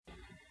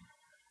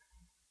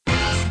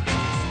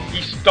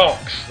He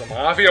stalks the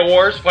Mafia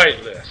Wars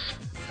fight list.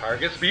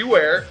 Targets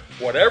beware.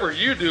 Whatever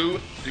you do,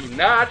 do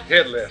not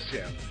hit list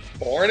him.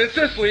 Born in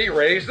Sicily,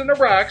 raised in the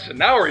Bronx, and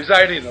now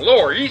residing in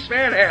Lower East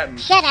Manhattan.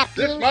 Shut up,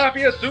 This you.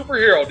 Mafia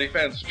superhero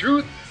defends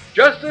truth,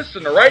 justice,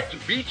 and the right to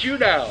beat you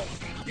down.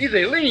 He's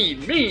a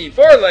lean, mean,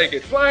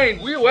 four-legged,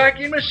 flying,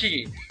 wheel-whacking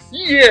machine.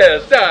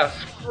 Yes, the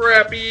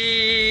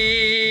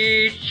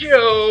Scrappy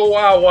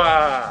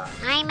Chihuahua.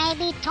 I may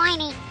be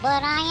tiny,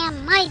 but I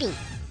am mighty.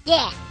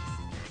 Yeah.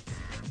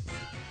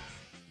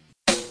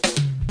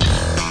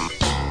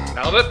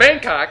 Now that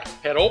Bangkok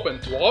had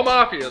opened to all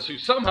mafias who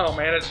somehow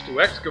managed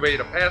to excavate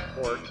a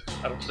passport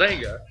out of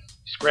Zanga,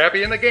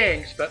 Scrappy and the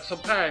gang spent some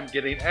time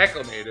getting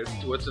acclimated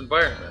to its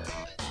environment.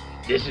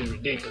 This is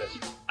ridiculous.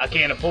 I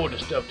can't afford the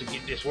stuff to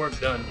get this work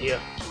done here.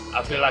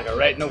 I feel like a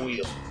rat in a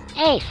wheel.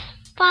 Ace,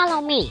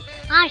 follow me.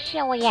 I'll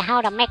show you how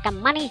to make a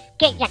money.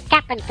 Get your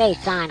captain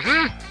face on,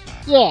 huh?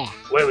 Yeah.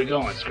 Where we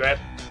going, Scrap?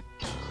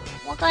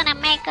 We're gonna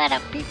make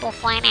other people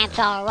finance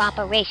our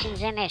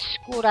operations in this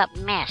screwed up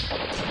mess.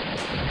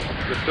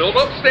 With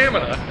built-up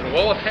stamina and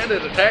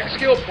well-attended attack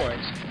skill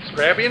points,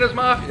 Scrappy and his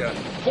mafia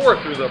pour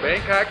through the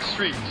Bangkok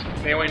streets,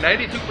 nailing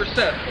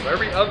 92% of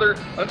every other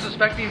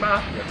unsuspecting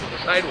mafia to the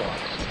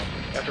sidewalks.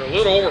 After a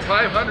little over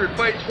 500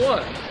 fights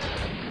won,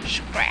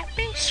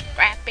 Scrappy,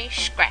 Scrappy,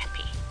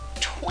 Scrappy.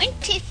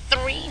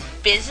 23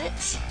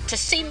 visits to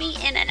see me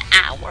in an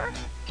hour?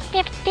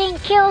 15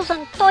 kills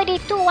and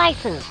 32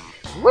 ices.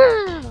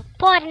 Woo!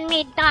 Pardon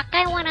me, Doc.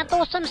 I wanna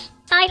do some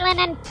styling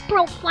and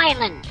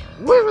profiling.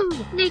 Woo!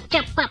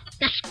 Nature pup,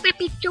 the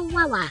Scrappy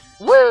Chihuahua.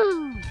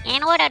 Woo!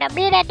 In order to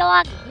beat a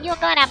dog, you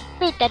gotta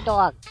beat the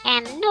dog.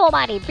 And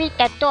nobody beat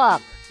the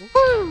dog.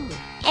 Woo!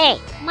 Hey,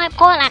 my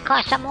cola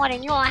costs more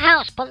than your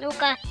house,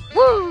 Palooka.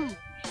 Woo!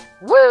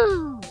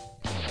 Woo!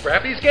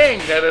 Scrappy's gang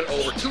netted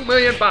over 2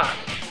 million baht,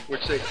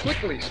 which they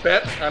quickly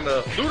spent on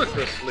the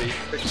ludicrously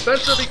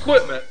expensive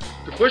equipment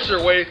to push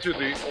their way through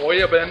the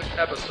Oyaben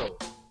episode.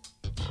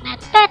 Now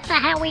that's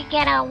how we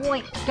get our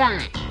work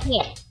done.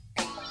 Yeah.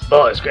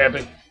 Boy,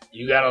 Scrappy,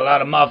 you got a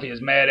lot of mafias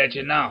mad at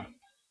you now.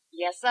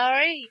 Yes,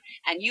 sirree.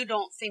 And you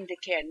don't seem to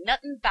care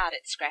nothing about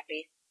it,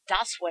 Scrappy.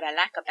 That's what I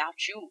like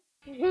about you.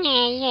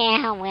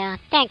 Yeah, well,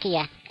 thank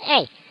you.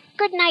 Hey,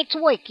 good night's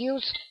work,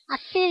 yous. I'll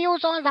see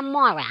yous all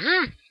tomorrow,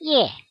 huh?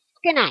 Yeah.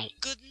 Good night.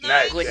 Good Night,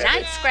 night. Good Scrappy.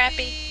 night,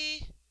 Scrappy.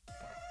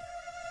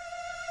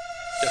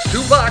 Just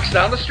 2 blocks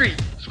down the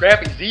street,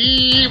 Scrappy's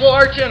evil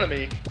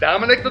archenemy,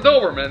 Dominic the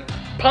Doberman,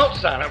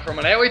 pounced on him from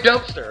an alley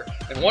dumpster,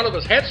 and one of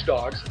his hench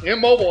dogs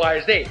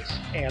immobilized Ace,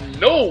 and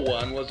no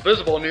one was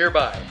visible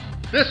nearby.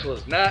 This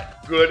was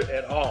not good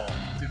at all.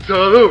 It's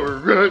all over,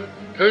 Runt.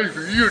 Time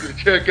for you to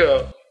check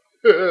out.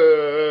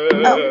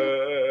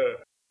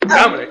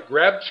 Dominic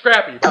grabbed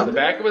Scrappy by the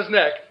back of his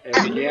neck and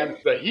began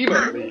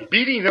vehemently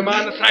beating him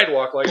on the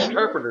sidewalk like a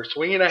carpenter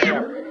swinging a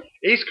hammer.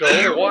 Ace could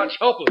only watch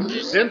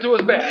helplessly, pinned to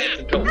his back,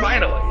 until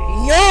finally,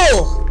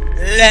 No!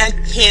 Let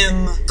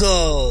him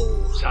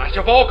go.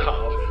 Sasha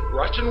Volkov,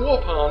 Russian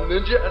wolfhound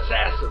ninja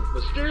assassin,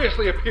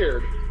 mysteriously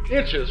appeared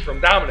inches from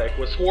Dominic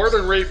with sword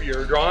and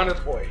rapier drawn and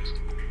poised.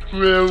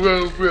 Well,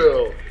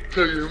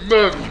 so your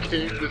mommy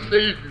came to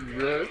save you,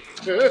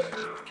 right?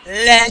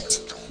 Let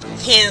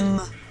him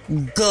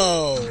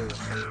go.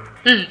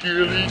 Hey,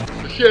 girlie,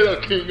 the Shadow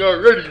King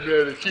already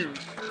mad at you.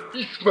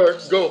 He's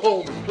smart and go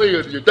home and play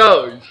with your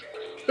dollies.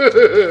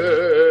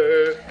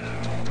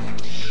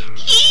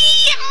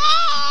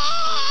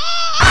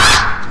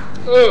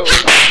 Oh,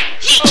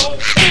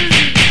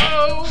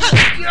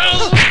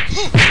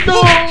 no!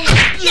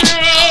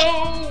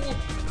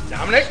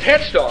 Dominic's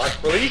hench dog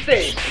released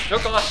Ace and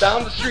took off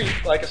down the street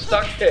like a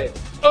stuck pig.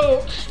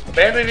 Oops!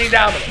 Abandoning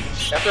Dominic.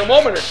 After a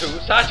moment or two,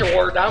 Sasha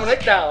wore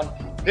Dominic down,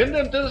 pinned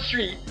him to the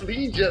street,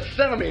 leaned just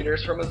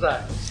centimeters from his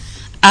eyes.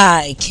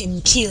 I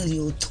can kill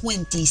you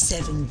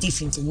 27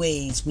 different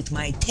ways with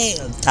my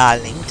tail,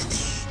 darling.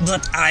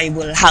 But I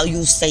will, how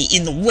you say,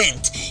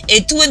 invent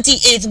a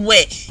 28th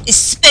way,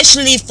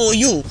 especially for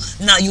you.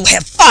 Now you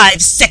have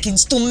 5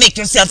 seconds to make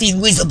yourself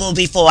invisible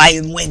before I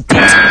invent it.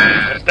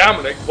 As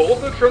Dominic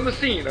bolted from the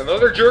scene,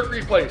 another jerk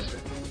replaced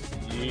him.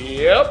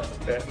 Yep,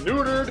 that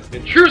neutered,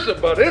 intrusive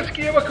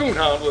Budinsky of a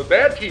coonhound with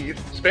bad teeth,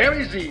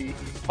 Spammy Z,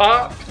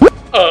 popped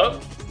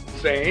up,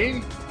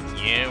 saying,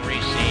 You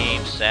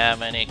receive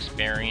 7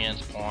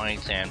 experience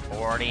points and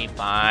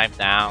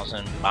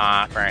 45,000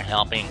 baht for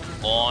helping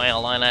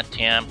foil an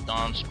attempt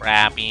on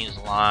Scrappy's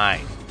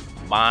life.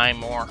 Buy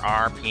more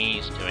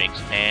RPs to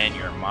expand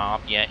your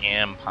Mafia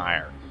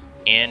empire.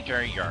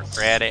 Enter your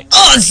credit.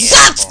 Oh,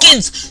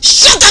 Zapskins!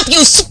 Shut up,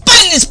 you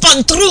spineless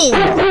pantru!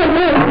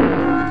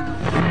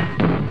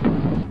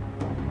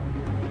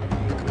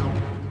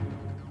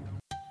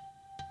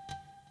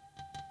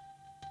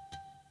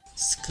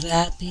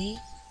 Scrappy,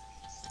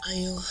 are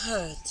you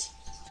hurt?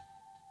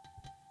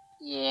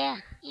 Yeah,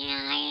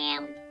 I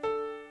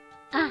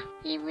am.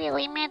 He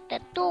really meant to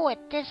do it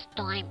this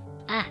time.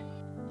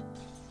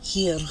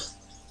 Here,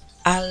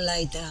 I'll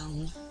lie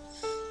down.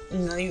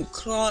 Now you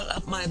crawl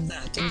up my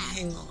back and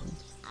hang on.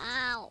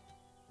 Ow.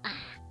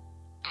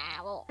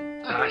 Ow.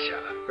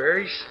 Sasha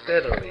very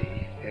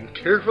steadily and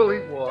carefully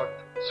walked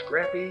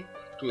Scrappy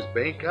to his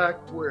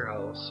Bangkok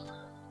warehouse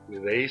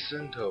with Ace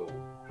in tow.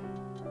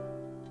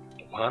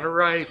 Upon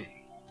arriving,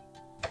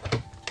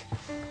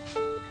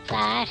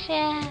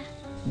 Sasha,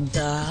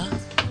 Da?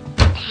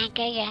 thank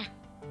you.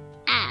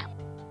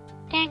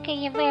 Thank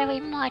you very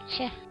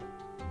much.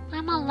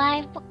 I'm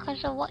alive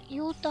because of what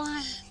you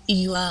done.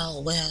 You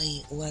are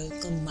very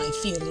welcome, my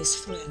fearless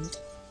friend.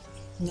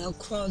 Now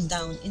crawl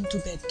down into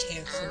bed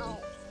carefully. Ow.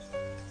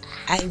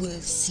 I will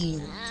see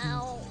you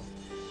Ow.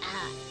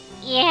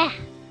 Yeah.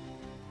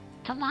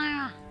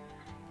 Tomorrow.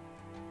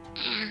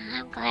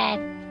 I'm glad.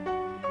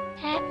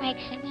 That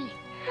makes me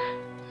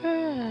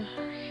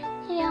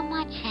feel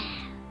much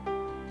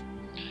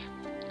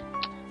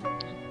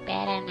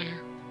better now.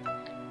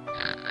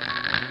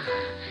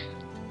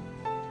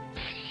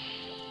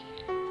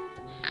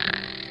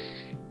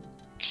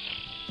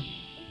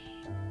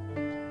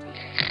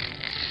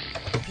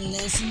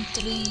 Pleasant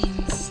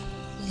dreams,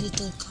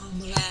 little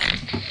comrade.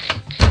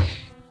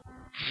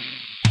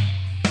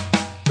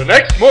 the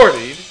next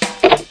morning,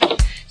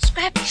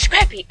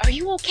 Scrappy, are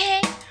you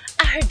okay?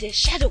 I heard the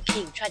Shadow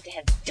King tried to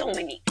have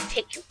Dominic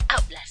take you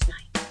out last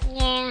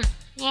night.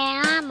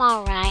 Yeah, I'm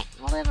alright.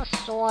 A little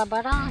sore,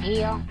 but I'll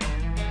heal.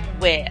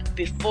 Well,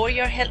 before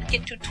your health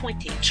get to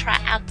 20, try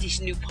out this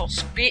new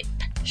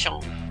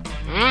prescription.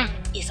 Huh?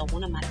 It's on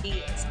one of my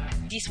pills.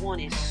 This one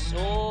is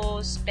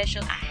so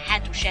special, I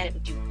had to share it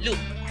with you. Look,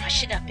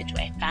 crush it up into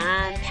a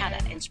fine powder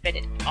and spread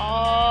it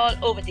all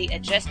over the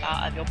address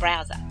bar of your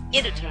browser.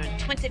 It'll turn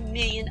 20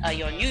 million of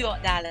your New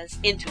York dollars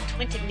into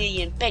 20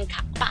 million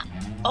Bangkok baht.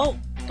 Oh,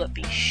 but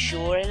be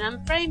sure and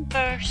unframe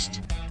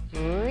first.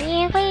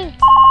 Really?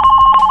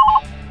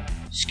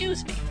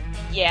 Excuse me.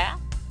 Yeah?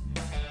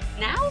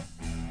 Now?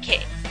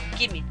 Okay,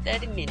 give me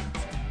 30 minutes.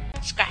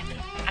 Scrappy,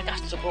 I got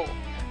to go.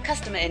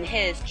 Customer in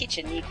his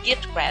kitchen need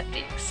gift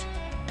graphics.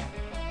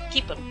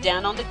 Keep 'em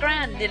down on the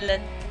ground, little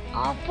un.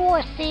 Oh,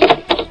 boy, see?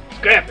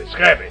 Scrappy.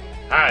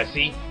 I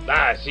see.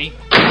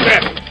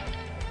 Scrappy.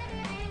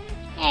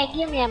 Hey,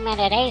 give me a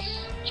minute, Ace.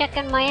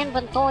 Checking my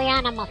inventory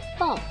on my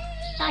phone.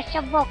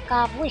 Sasha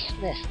Volkov wish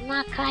list.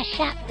 Narcos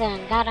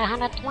shotgun. Got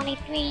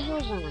 123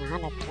 using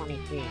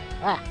 123.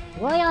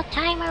 Royal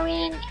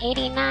Timerine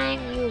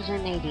 89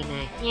 using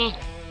 89. Yeah.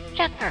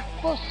 Checker.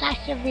 Full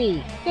Sasha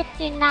V.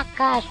 50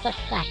 Narcos to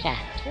Sasha.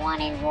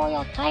 20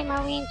 Royal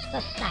Timerines to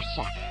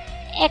Sasha.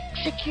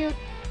 Execute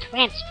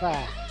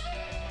transfer.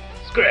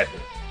 Scrappy,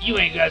 you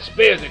ain't got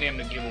spares of them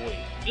to give away.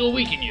 You'll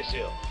weaken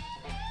yourself.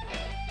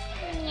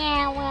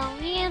 Yeah,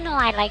 well, you know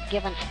I like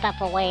giving stuff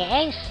away,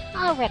 Ace.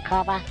 I'll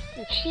recover.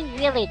 She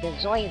really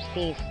deserves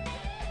these.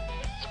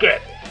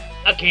 Scrappy,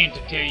 I came to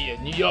tell you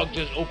New York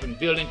just opened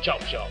building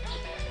chop shops.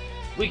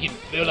 We can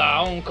build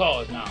our own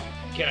cars now.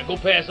 Can I go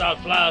pass out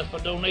flyers for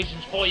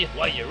donations for you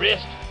while you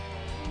rest?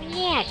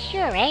 Yeah,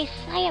 sure, Ace.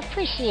 I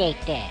appreciate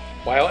that.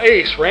 while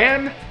Ace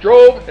ran,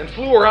 drove, and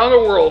flew around the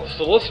world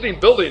soliciting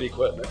building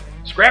equipment,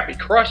 Scrappy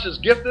crushed his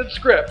gifted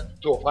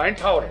script to a fine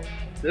powder,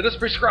 did as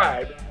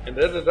prescribed, and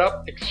ended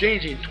up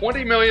exchanging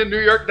 20 million New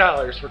York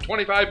dollars for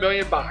 25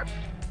 million baht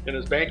in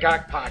his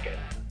Bangkok pocket.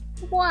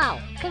 Wow,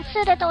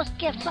 consider those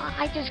gifts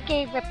I just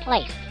gave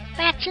replaced.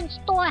 Fashion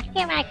store,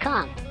 here I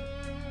come.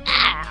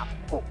 Ow.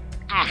 Ooh.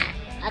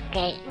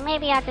 Okay,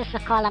 maybe I'll just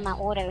call my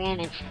order in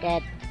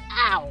instead.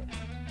 Ow.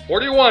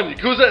 41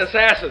 Yakuza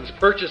assassins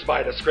purchased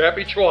by the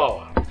Scrappy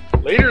Chihuahua.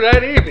 Later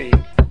that evening...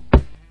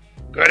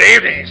 Good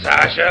evening,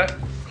 Sasha.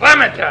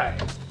 Clementine,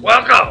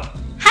 welcome.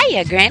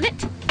 Hiya,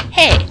 Granite.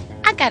 Hey,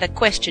 I got a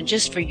question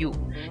just for you.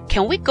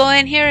 Can we go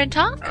in here and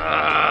talk?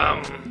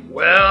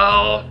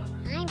 Well...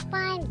 I'm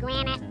fine,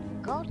 Granite.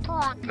 Go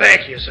talk.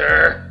 Thank you,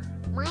 sir.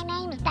 My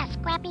name's the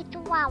Scrappy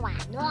Chihuahua,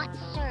 not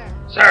sir.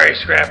 Sorry,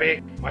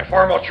 Scrappy. My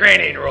formal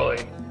training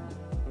ruling.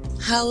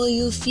 How are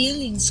you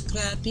feeling,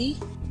 Scrappy?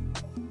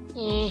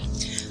 Eh,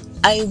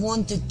 I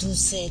wanted to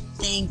say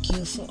thank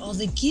you for all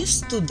the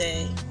gifts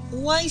today.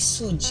 Why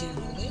so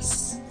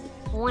generous?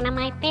 one of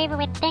my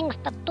favorite things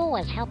to do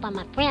is helping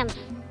my friends.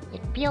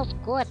 It feels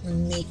good.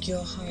 Make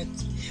your heart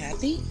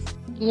happy?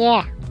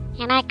 Yeah,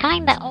 and I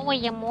kinda owe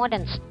you more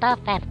than stuff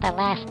after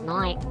last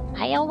night.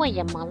 I owe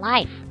you my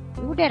life.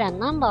 You did a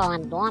number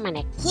on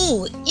Dominic.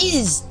 Who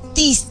is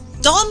this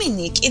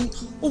Dominic and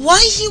why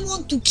he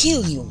want to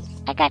kill you?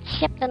 I got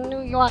shipped to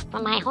New York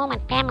from my home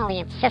and family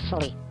in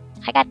Sicily.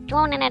 I got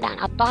thrown in an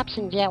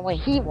adoption jail where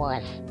he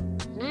was.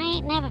 And I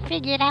ain't never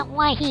figured out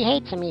why he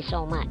hates me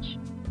so much.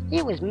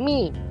 He was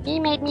mean.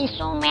 He made me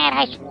so mad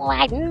I swore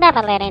I'd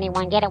never let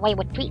anyone get away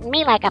with treating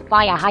me like a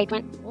fire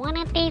hydrant. One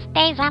of these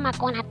days I'm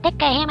gonna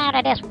take him out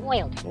of this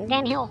world, and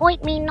then he'll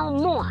hurt me no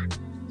more.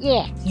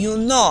 Yeah. You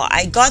know,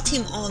 I got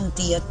him on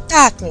the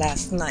attack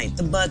last night,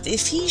 but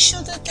if he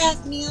should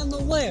attack me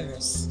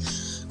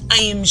unawares, I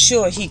am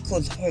sure he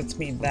could hurt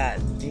me bad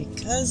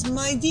because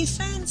my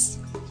defense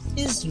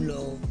is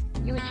low.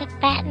 You should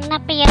fatten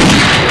up your...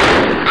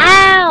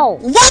 Ow!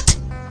 What?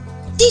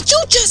 Did you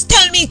just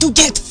tell me to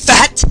get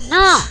fat?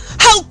 No.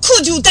 How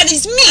could you? That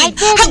is mean. I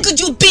didn't. How could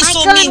you be My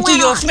so gun mean to went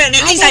your off. friend?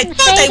 At I least I didn't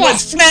thought say I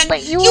was that. friend.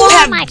 But you You are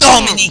have my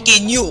friend. Dominic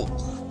in you.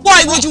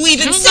 Why would you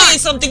even Hang say on.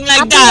 something like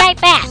I'll be that?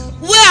 right back.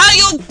 Where are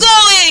you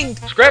going?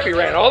 Scrappy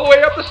ran all the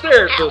way up the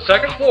stairs to the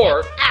second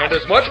floor, and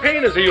as much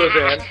pain as he was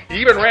in,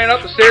 he even ran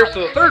up the stairs to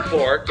the third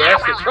floor to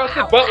ask his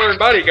trusted butler and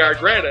bodyguard,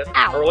 Granite,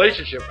 a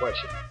relationship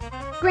question.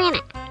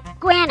 Granite,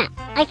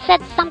 I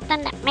said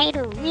something that made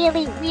her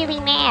really, really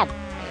mad.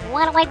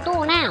 What do I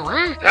do now,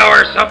 huh? Tell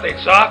her something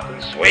soft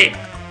and sweet.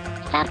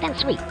 Soft and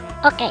sweet.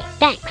 Okay,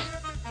 thanks.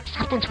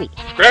 Soft and sweet.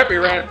 Scrappy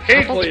ran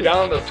painfully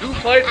down the 2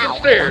 flights of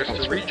stairs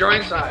to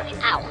rejoin Sasha.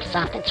 Ow,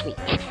 soft and sweet.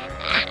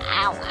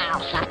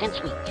 Ow, soft and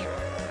sweet.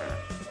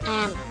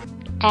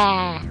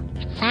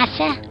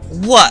 Sasha?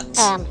 What?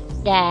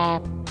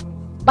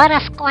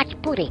 Butterscotch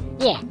pudding.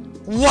 Yeah.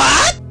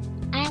 What?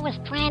 I was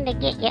trying to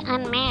get you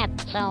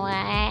unmad, so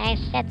I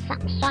said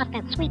something soft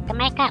and sweet to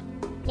make up.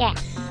 Yeah.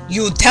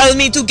 You tell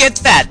me to get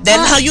fat, then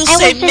how you I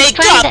say was just make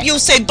trying up, to- you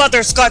say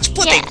butterscotch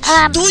pudding.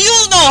 Yeah, Do you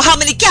know how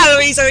many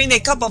calories are in a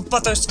cup of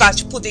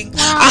butterscotch pudding?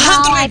 No,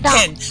 I 110.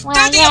 don't. Well,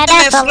 30 yeah, of them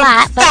that's are a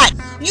lot, but- fat.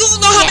 You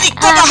know how many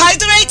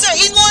carbohydrates are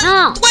in one?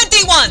 No.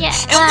 21. Yeah,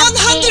 And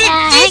 150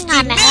 hang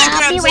on. I'll be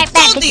milligrams right of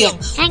back again. sodium.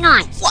 Hang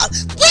on. What?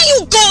 Where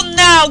you go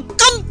now?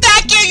 Come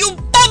back here, you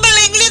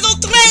bumbling little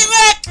train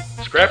wreck!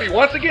 Scrappy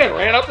once again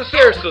ran up the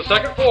stairs to the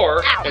second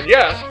floor, and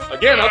yes,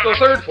 again up the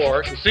third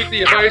floor to seek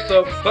the advice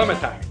of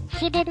Clementine.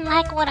 She didn't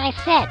like what I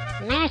said.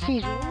 Now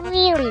she's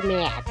really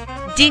mad.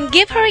 Then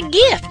give her a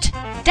gift.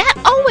 That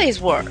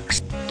always works.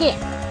 Gift.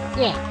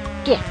 Yeah,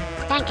 gift.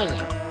 Thank you.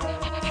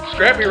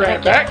 Scrappy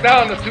ran back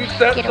down the 2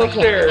 sets of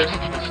stairs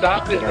and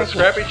stopped in the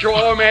Scrappy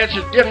Chihuahua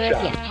Mansion gift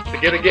shop to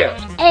get a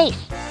gift. Ace,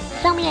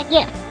 sell me a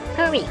gift.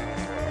 Hurry.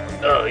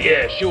 Oh,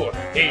 yeah, sure.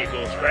 Here you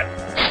go, Scrap.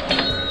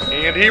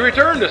 And he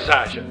returned to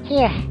Sasha.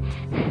 Here.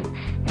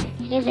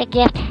 Here's a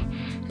gift.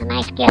 A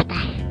nice gift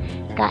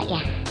I got you.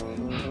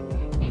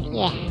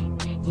 Yeah.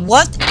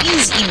 What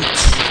is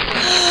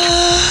it?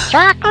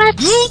 Chocolate?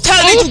 You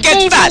tell me Ace to get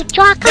gave fat. me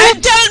chocolate?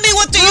 Then tell me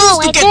what to No, use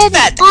to I get didn't.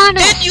 fat.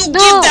 Honest, Then you no.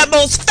 give the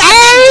most fat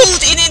Ace,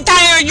 food in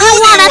entire I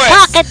universe. wanna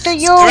talk it to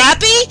you.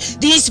 Scrappy,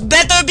 this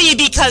better be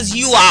because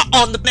you are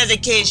on the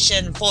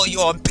medication for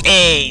your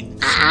pain.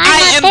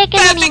 I'm not taking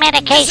any perfect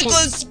medication.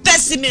 physical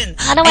specimen.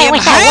 By the way, I am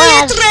wish I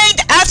highly was.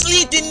 trained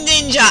athlete and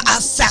ninja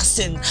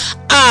assassin.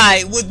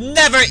 I would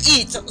never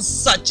eat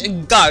such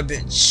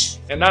garbage.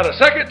 And not a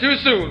second too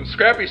soon,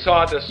 Scrappy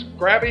saw the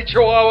Scrappy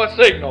Chihuahua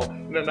signal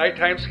in the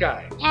nighttime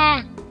sky.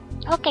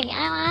 Okay,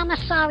 I'm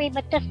sorry,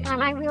 but this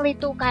time I really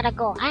do gotta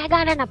go. I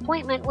got an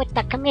appointment with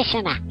the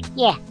commissioner.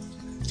 Yeah.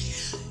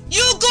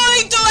 You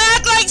going to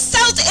act like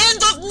South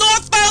End of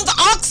Northbound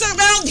Ox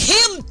around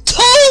him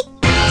too?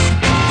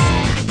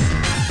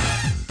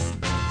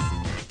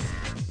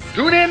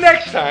 Tune in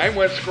next time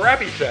when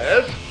Scrappy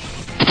says...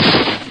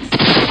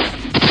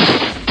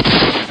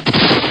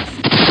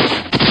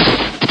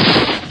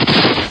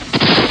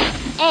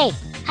 Hey,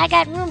 I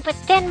got room for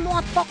 10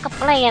 more poker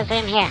players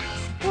in here.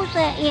 Who's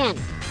in?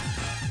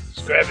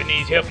 Scrappy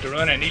needs help to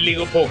run an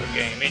illegal poker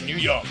game in New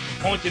York.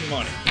 Points and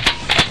money.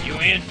 You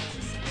in?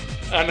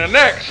 On the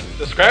next,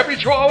 the Scrappy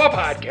Chihuahua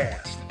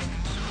Podcast.